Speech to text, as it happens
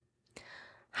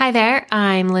Hi there,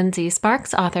 I'm Lindsay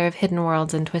Sparks, author of Hidden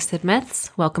Worlds and Twisted Myths.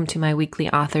 Welcome to my weekly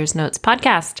Author's Notes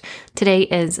podcast. Today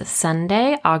is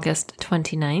Sunday, August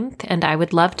 29th, and I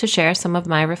would love to share some of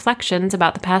my reflections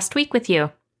about the past week with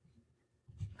you.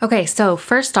 Okay, so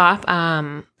first off,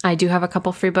 I do have a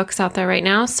couple free books out there right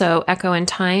now. So Echo in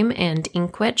Time and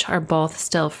Inkwitch are both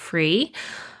still free.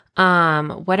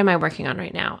 What am I working on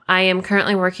right now? I am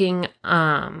currently working,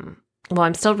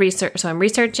 I'm still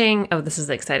researching. Oh, this is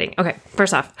exciting. Okay,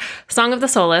 first off, Song of the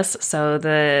Soulless. So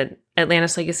the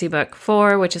Atlantis Legacy Book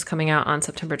 4, which is coming out on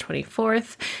September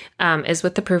 24th, is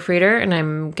with the proofreader, and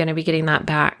I'm going to be getting that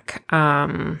back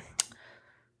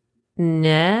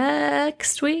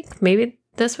next week,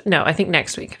 I think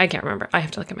next week. I can't remember. I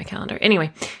have to look at my calendar.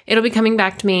 Anyway, it'll be coming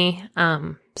back to me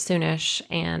soonish,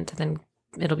 and then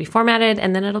it'll be formatted,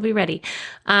 and then it'll be ready.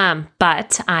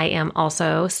 But I am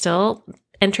also still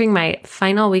entering my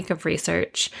final week of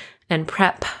research and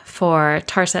prep for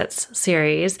Tarset's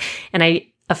series, and I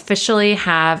officially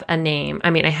have a name.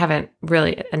 I mean, I haven't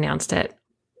really announced it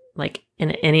like in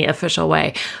any official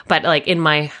way, but like in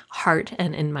my heart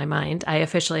and in my mind, I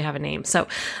officially have a name. So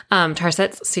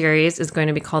Tarset's series is going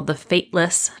to be called the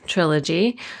Fateless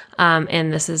Trilogy,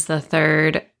 and this is the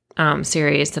third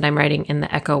series that I'm writing in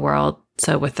the Echo world.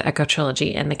 So with the Echo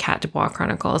Trilogy and the Cat Dubois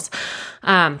Chronicles.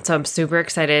 So I'm super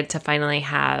excited to finally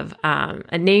have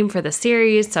a name for the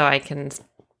series so I can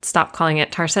stop calling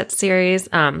it Tarset's series.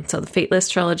 So the Fateless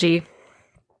Trilogy.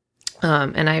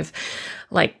 And I've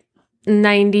like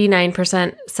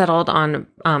 99% settled on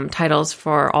titles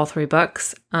for all three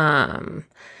books. And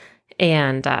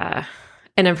I'm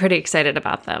pretty excited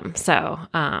about them. So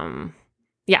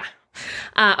yeah.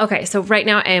 Okay, so right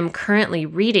now I am currently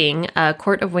reading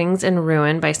Court of Wings and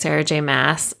Ruin by Sarah J.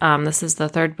 Maas. This is the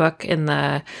third book in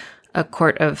the A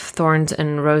Court of Thorns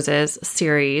and Roses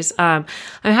series. I'm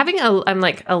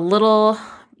like a little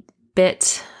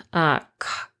bit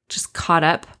just caught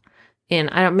up in,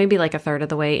 maybe like a third of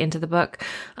the way into the book,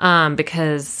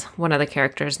 because one of the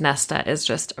characters, Nesta, is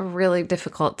just a really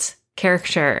difficult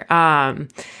character, and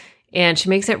she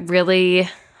makes it really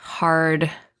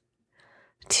hard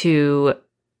to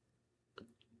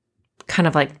kind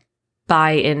of like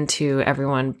buy into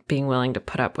everyone being willing to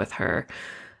put up with her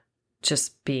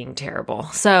just being terrible.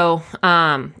 So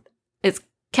it's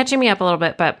catching me up a little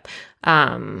bit, but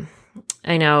I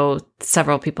know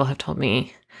several people have told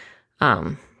me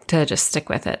to just stick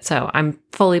with it. So I'm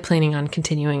fully planning on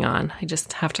continuing on. I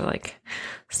just have to like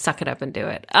suck it up and do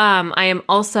it. I am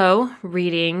also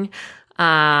reading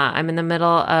I'm in the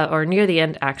middle or near the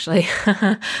end, actually,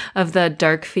 of the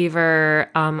Dark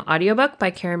Fever audiobook by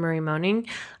Karen Marie Moning.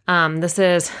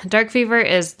 Dark Fever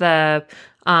is the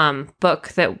book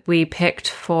that we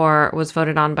picked was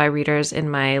voted on by readers in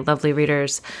my Lovely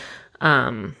Readers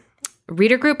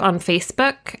reader group on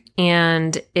Facebook.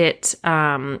 And it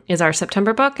is our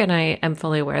September book, and I am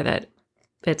fully aware that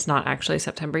it's not actually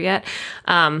September yet.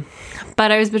 But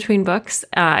I was between books.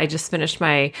 I just finished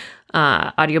my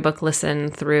audiobook listen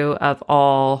through of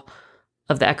all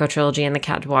of the Echo Trilogy and the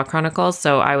Cat Dubois Chronicles.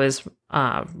 So I was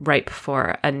ripe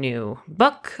for a new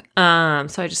book. So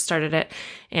I just started it,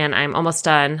 and I'm almost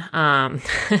done. And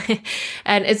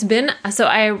it's been, so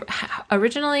I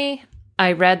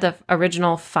read the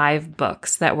original 5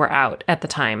 books that were out at the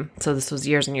time. So this was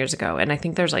years and years ago. And I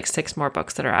think there's like 6 more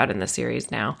books that are out in the series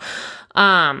now,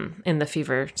 in the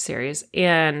Fever series.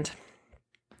 And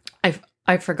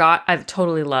I've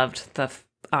totally loved the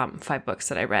 5 books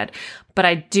that I read, but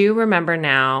I do remember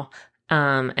now,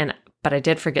 but I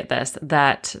did forget this,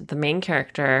 that the main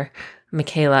character,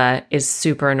 Michaela, is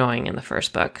super annoying in the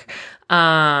first book.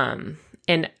 And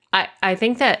I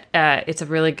think that it's a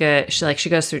really good, she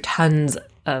goes through tons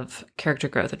of character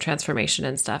growth and transformation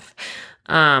and stuff.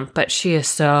 But she is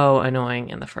so annoying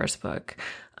in the first book.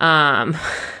 And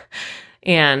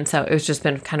so it's just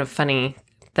been kind of funny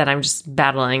that I'm just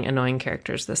battling annoying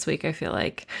characters this week, I feel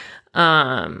like.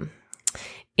 And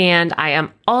I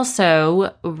am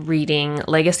also reading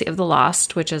Legacy of the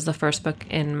Lost, which is the first book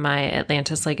in my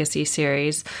Atlantis Legacy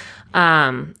series.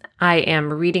 I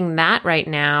am reading that right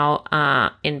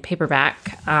now in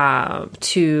paperback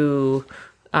to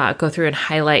go through and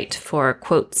highlight for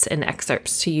quotes and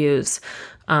excerpts to use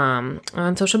on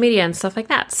social media and stuff like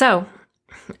that. So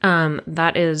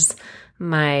that is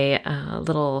my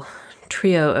little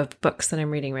trio of books that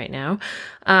I'm reading right now.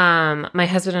 My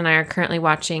husband and I are currently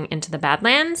watching Into the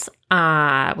Badlands,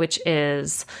 which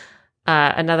is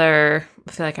another,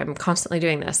 I feel like I'm constantly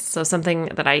doing this. So something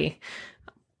that I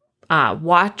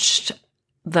watched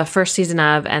the first season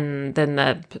of, and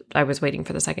then I was waiting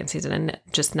for the second season and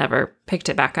just never picked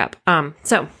it back up.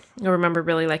 So I remember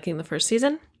really liking the first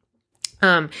season.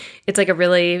 It's like a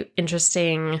really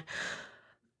interesting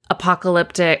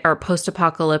apocalyptic or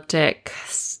post-apocalyptic,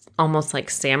 almost like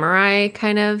samurai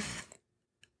kind of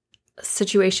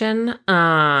situation.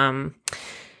 And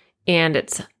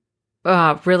it's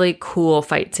really cool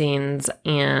fight scenes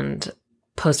and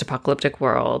post-apocalyptic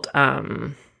world.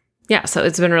 So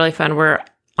it's been really fun.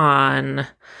 I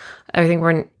think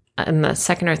we're in the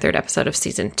second or third episode of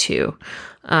season 2.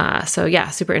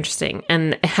 Super interesting.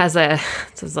 And it has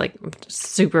this is like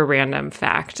super random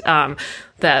fact,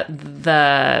 that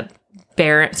the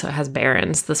Baron, so it has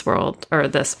barons, this world, or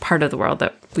this part of the world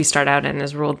that we start out in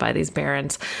is ruled by these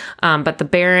barons. But the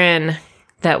baron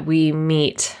that we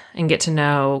meet and get to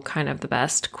know kind of the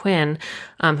best, Quinn,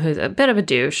 who's a bit of a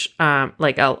douche,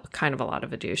 like a kind of a lot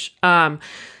of a douche.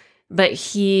 But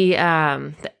he,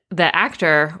 the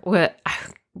actor,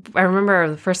 I remember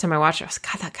the first time I watched it, I was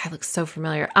like, God, that guy looks so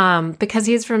familiar. Because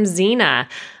he's from Xena.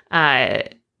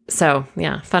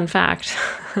 Fun fact.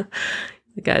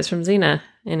 The guy's from Xena.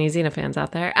 Any Xena fans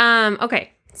out there?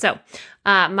 Okay. So,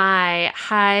 my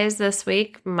highs this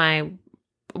week, my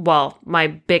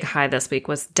big high this week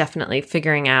was definitely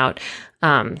figuring out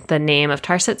the name of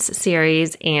Tarset's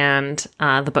series and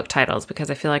the book titles, because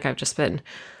I feel like I've just been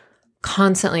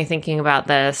constantly thinking about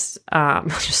this,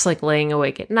 just like laying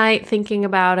awake at night thinking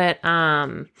about it.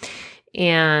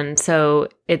 And so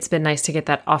it's been nice to get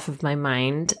that off of my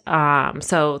mind.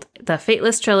 So the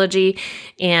Fateless trilogy,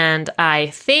 and I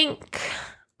think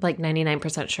like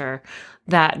 99% sure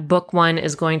that book 1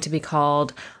 is going to be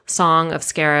called Song of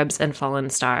Scarabs and Fallen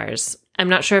Stars. I'm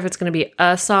not sure if it's going to be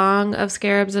a Song of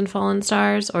Scarabs and Fallen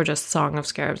Stars or just Song of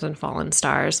Scarabs and Fallen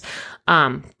Stars.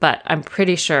 But I'm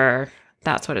pretty sure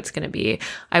that's what it's going to be.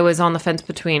 I was on the fence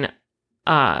between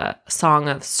Song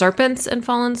of Serpents and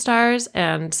Fallen Stars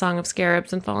and Song of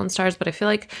Scarabs and Fallen Stars, but I feel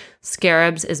like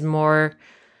Scarabs is more,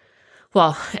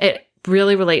 it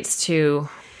really relates to,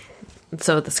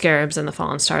 so the Scarabs and the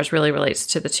Fallen Stars really relates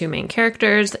to the two main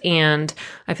characters, and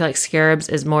I feel like Scarabs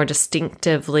is more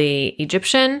distinctively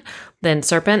Egyptian than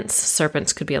Serpents.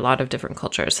 Serpents could be a lot of different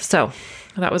cultures. So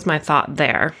that was my thought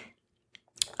there.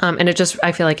 And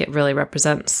I feel like it really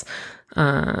represents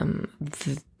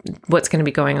what's going to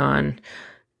be going on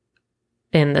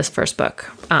in this first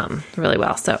book really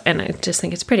well. So, and I just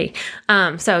think it's pretty.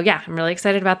 I'm really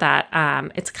excited about that.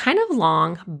 It's kind of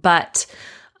long, but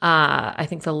I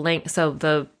think the length, so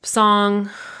the song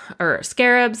or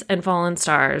Scarabs and Fallen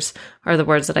Stars are the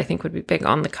words that I think would be big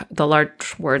on the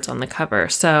large words on the cover.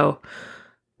 So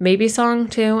maybe song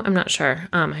too. I'm not sure.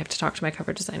 I have to talk to my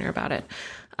cover designer about it.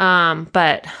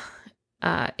 But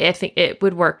I think it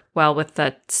would work well with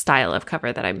the style of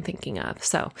cover that I'm thinking of.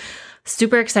 So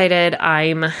super excited.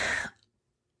 I'm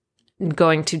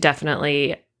going to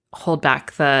definitely hold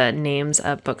back the names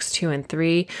of books 2 and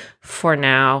 3 for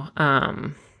now.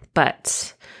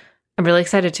 But I'm really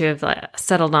excited to have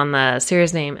settled on the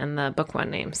series name and the book 1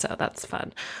 name. So that's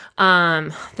fun.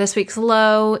 This week's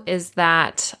low is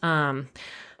that, man,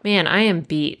 I am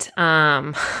beat.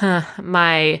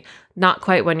 My not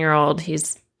quite 1-year-old,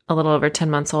 he's a little over 10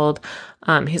 months old.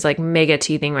 He's like mega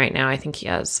teething right now. I think he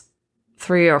has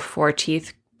 3 or 4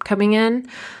 teeth coming in.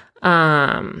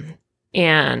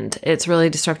 And it's really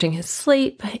disrupting his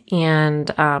sleep.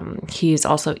 And he's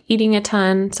also eating a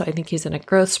ton. So I think he's in a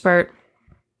growth spurt.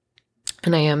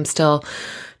 And I am still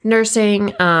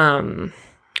nursing,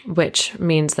 which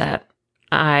means that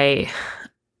I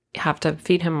have to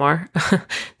feed him more.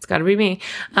 It's got to be me,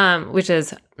 which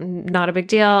is not a big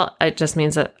deal. It just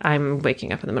means that I'm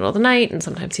waking up in the middle of the night, and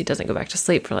sometimes he doesn't go back to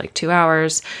sleep for like 2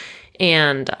 hours.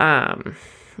 And I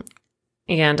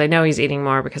know he's eating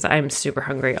more because I'm super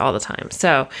hungry all the time.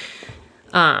 So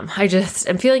I just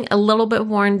am feeling a little bit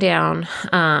worn down,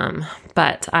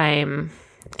 but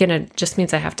just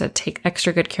means I have to take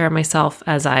extra good care of myself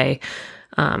as I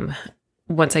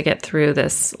once I get through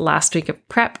this last week of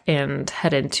prep and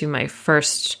head into my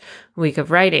first week of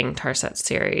writing Tarset's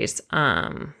series.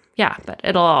 But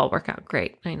it'll all work out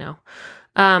great. I know.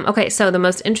 Okay. So the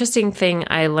most interesting thing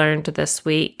I learned this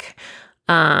week,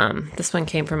 this one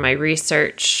came from my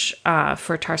research,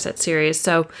 for Tarset's series.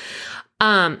 So,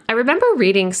 I remember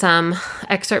reading some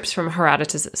excerpts from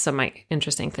Herodotus. So my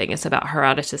interesting thing is about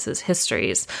Herodotus's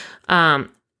histories.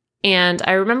 And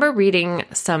I remember reading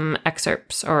some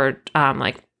excerpts or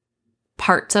like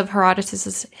parts of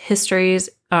Herodotus's histories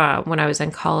when I was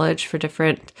in college for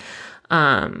different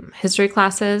history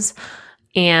classes.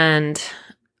 And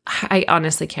I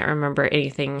honestly can't remember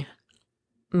anything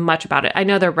much about it. I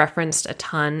know they're referenced a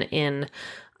ton in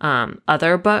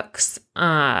other books.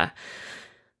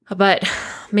 But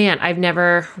man, I've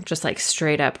never just like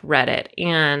straight up read it.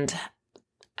 And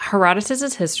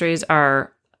Herodotus's histories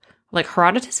are like,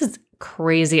 Herodotus is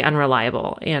crazy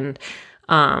unreliable, and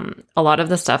a lot of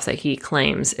the stuff that he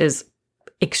claims is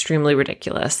extremely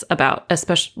ridiculous about,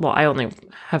 especially, well, I only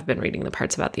have been reading the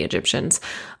parts about the Egyptians.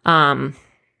 And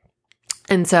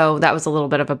so that was a little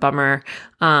bit of a bummer,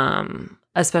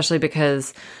 especially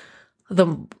because the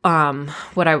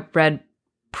what I read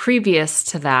previous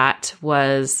to that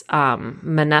was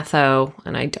Manetho,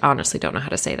 and I honestly don't know how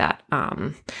to say that.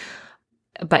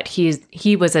 But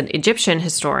he was an Egyptian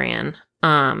historian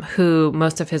who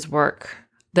most of his work,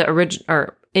 the original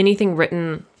or anything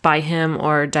written by him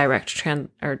or direct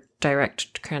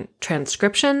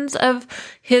transcriptions of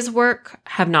his work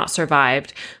have not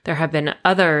survived. There have been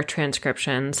other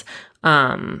transcriptions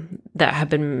that have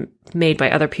been made by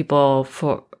other people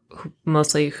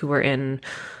mostly who were in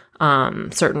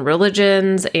certain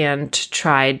religions and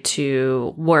tried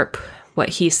to warp what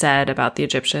he said about the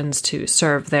Egyptians to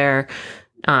serve their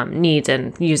needs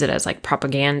and use it as like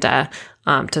propaganda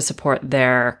to support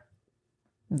their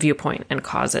viewpoint and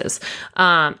causes.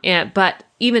 But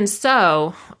even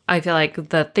so, I feel like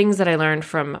the things that I learned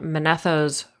from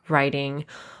Manetho's writing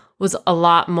was a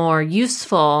lot more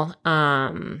useful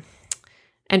and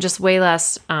just way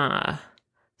less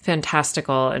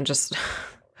fantastical and just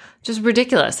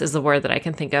ridiculous is the word that I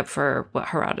can think of for what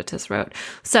Herodotus wrote.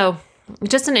 So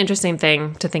just an interesting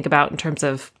thing to think about in terms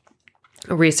of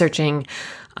researching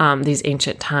these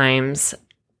ancient times,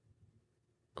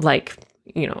 like,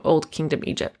 Old Kingdom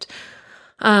Egypt.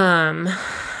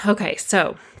 Okay,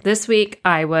 so this week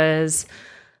I was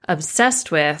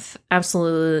obsessed with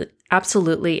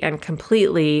absolutely and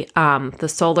completely the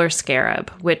solar scarab,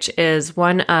 which is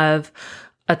one of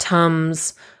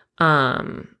Atum's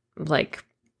like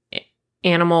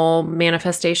animal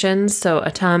manifestations. So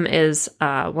Atum is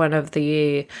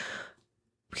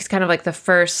he's kind of like the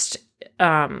first,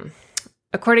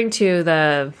 according to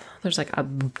there's like a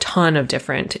ton of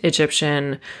different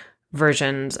Egyptian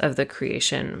versions of the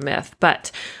creation myth,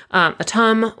 but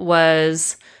Atum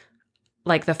was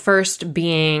like the first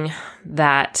being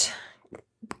that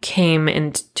came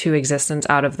into existence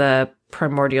out of the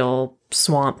primordial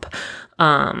swamp,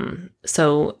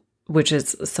 which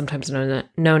is sometimes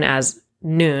known as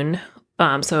Nun.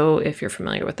 So if you're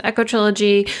familiar with the Echo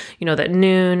trilogy, you know that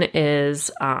Nun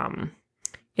is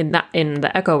in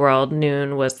the Echo world.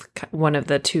 Nun was one of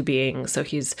the two beings. So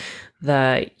he's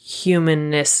the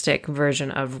humanistic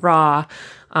version of Ra,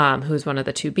 who's one of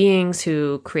the two beings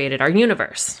who created our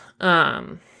universe.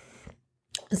 But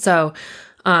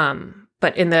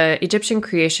in the Egyptian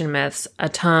creation myths,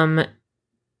 Atum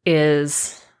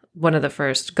is one of the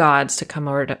first gods to come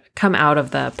out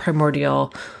of the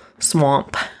primordial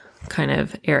swamp kind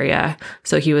of area.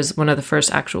 So he was one of the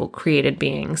first actual created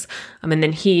beings. And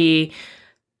then he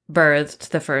birthed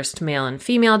the first male and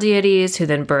female deities, who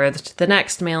then birthed the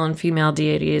next male and female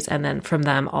deities, and then from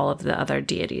them all of the other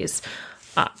deities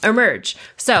emerge.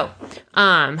 So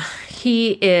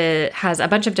he has a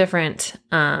bunch of different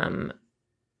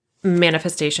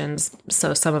manifestations.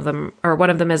 So some of them, or one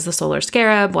of them is the solar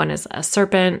scarab, one is a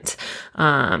serpent,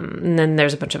 and then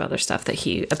there's a bunch of other stuff that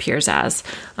he appears as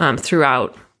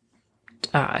throughout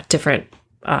different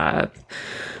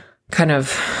kind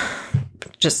of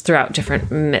just throughout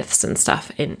different myths and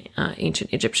stuff in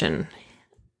ancient Egyptian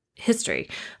history.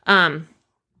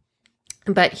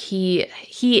 But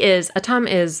Atum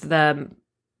is the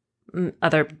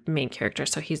other main character.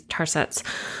 So he's Tarset's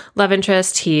love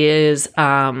interest. He does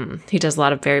a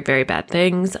lot of very, very bad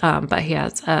things, but he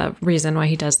has a reason why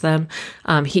he does them.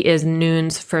 He is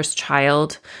Nun's first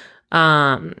child,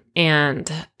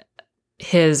 and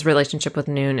his relationship with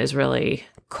Nun is really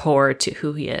core to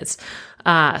who he is.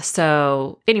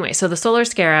 So the solar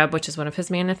scarab, which is one of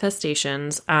his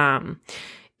manifestations,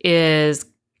 is,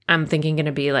 I'm thinking, going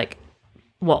to be like,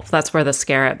 well, that's where the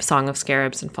Song of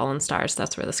Scarabs and Fallen Stars,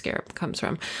 that's where the scarab comes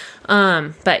from.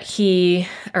 But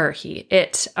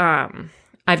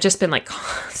I've just been like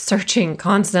searching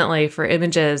constantly for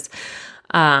images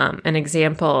and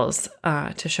examples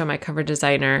to show my cover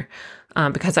designer,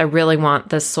 because I really want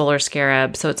this solar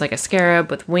scarab. So it's like a scarab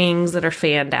with wings that are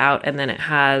fanned out, and then it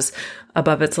has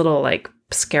above its little like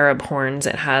scarab horns,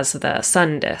 it has the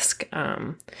sun disk,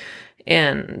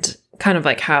 and kind of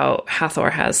like how Hathor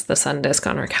has the sun disk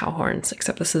on her cow horns,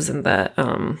 except this is in the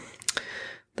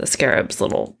scarab's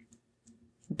little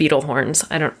beetle horns.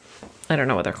 I don't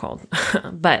know what they're called,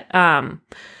 but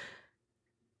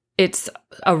it's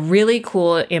a really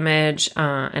cool image,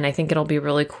 and I think it'll be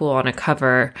really cool on a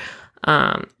cover.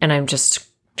 And I'm just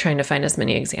trying to find as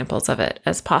many examples of it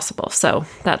as possible. So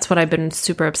that's what I've been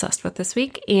super obsessed with this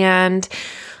week. And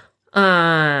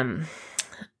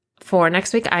for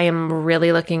next week, I am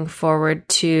really looking forward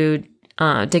to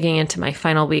digging into my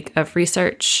final week of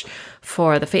research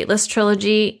for the Fateless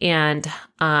trilogy, and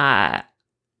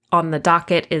on the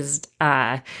docket is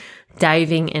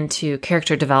diving into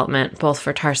character development, both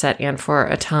for Tarset and for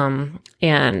Atum,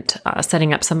 and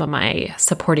setting up some of my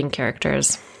supporting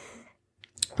characters,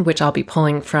 which I'll be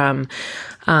pulling from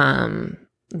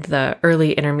the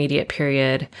early intermediate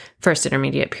period, first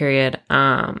intermediate period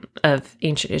of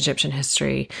ancient Egyptian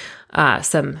history,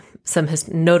 some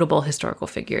notable historical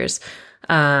figures.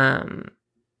 So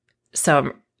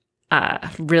I'm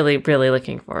really, really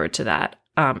looking forward to that,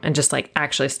 and just like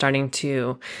actually starting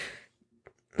to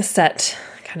set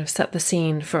the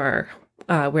scene for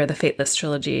where the Fateless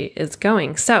trilogy is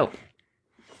going. So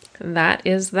that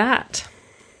is that.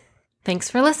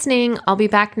 Thanks for listening. I'll be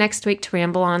back next week to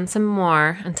ramble on some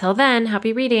more. Until then,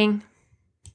 happy reading.